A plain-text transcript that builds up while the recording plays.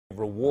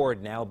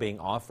Reward now being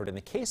offered in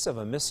the case of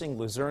a missing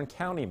Luzerne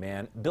County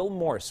man. Bill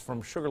Morse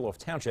from Sugarloaf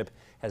Township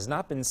has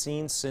not been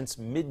seen since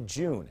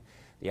mid-June.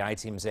 The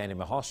I-Team's Andy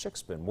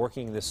Michalczyk's been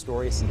working this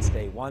story since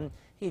day one.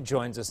 He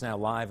joins us now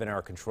live in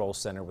our control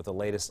center with the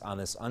latest on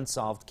this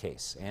unsolved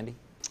case. Andy?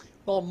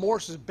 Well,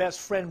 Morse's best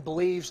friend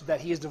believes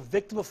that he is the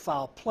victim of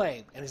foul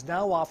play and is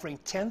now offering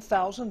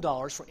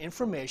 $10,000 for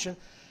information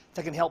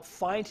that can help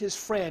find his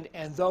friend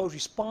and those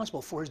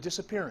responsible for his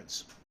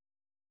disappearance.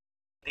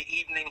 The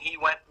evening he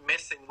went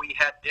missing, we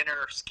had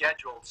dinner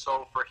scheduled,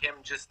 so for him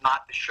just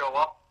not to show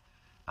up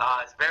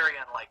is very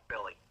unlike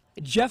Billy.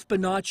 Jeff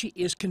Bonacci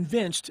is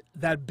convinced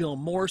that Bill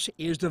Morse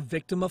is the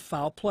victim of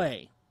foul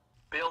play.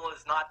 Bill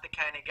is not the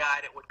kind of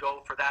guy that would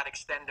go for that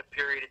extended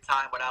period of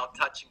time without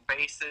touching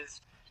bases,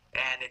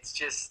 and it's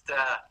just,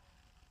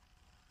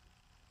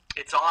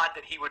 it's odd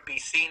that he would be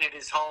seen at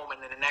his home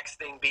and then the next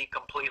thing be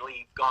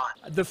completely gone.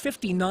 The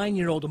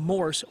 59-year-old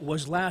Morse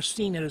was last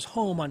seen at his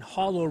home on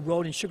Hollow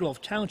Road in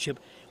Sugarloaf Township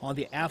on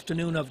the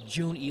afternoon of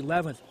June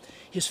 11th.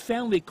 His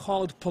family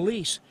called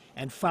police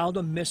and filed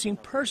a missing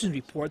persons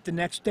report the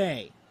next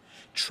day.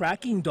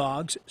 Tracking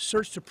dogs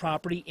searched the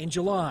property in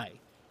July.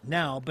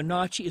 Now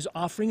Bonacci is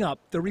offering up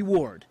the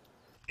reward.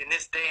 In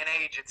this day and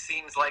age, it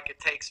seems like it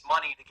takes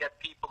money to get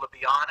people to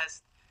be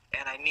honest,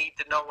 and I need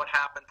to know what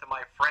happened to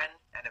my friend,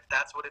 and if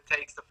that's what it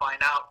takes to find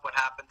out what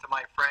happened to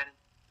my friend,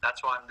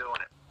 that's why I'm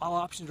doing it. All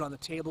options are on the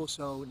table,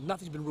 so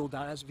nothing's been ruled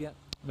out as of yet?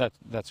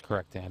 That's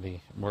correct, Andy.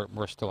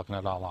 We're still looking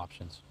at all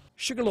options.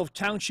 Sugarloaf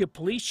Township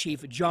Police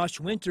Chief Josh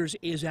Winters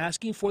is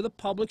asking for the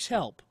public's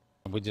help.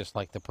 We'd just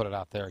like to put it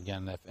out there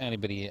again. If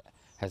anybody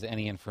has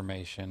any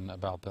information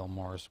about Bill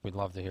Morse, we'd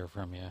love to hear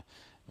from you.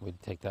 We'd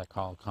take that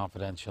call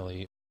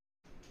confidentially.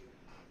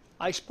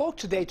 I spoke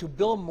today to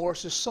Bill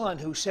Morse's son,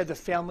 who said the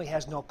family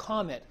has no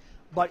comment.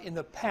 But in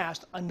the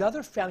past,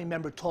 another family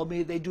member told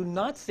me they do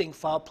not think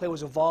foul play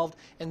was involved,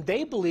 and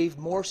they believe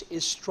Morse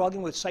is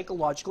struggling with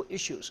psychological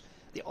issues.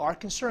 They are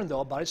concerned,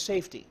 though, about his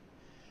safety.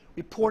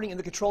 Reporting in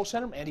the control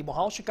center, Andy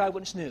Michalczyk's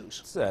Eyewitness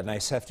News. It's a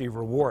nice hefty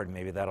reward.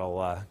 Maybe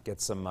that'll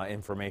get some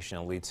information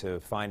and lead to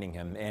finding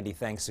him. Andy,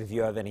 thanks. If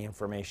you have any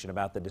information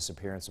about the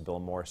disappearance of Bill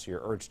Morse,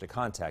 you're urged to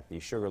contact the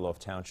Sugarloaf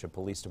Township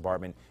Police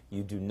Department.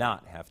 You do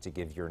not have to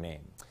give your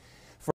name.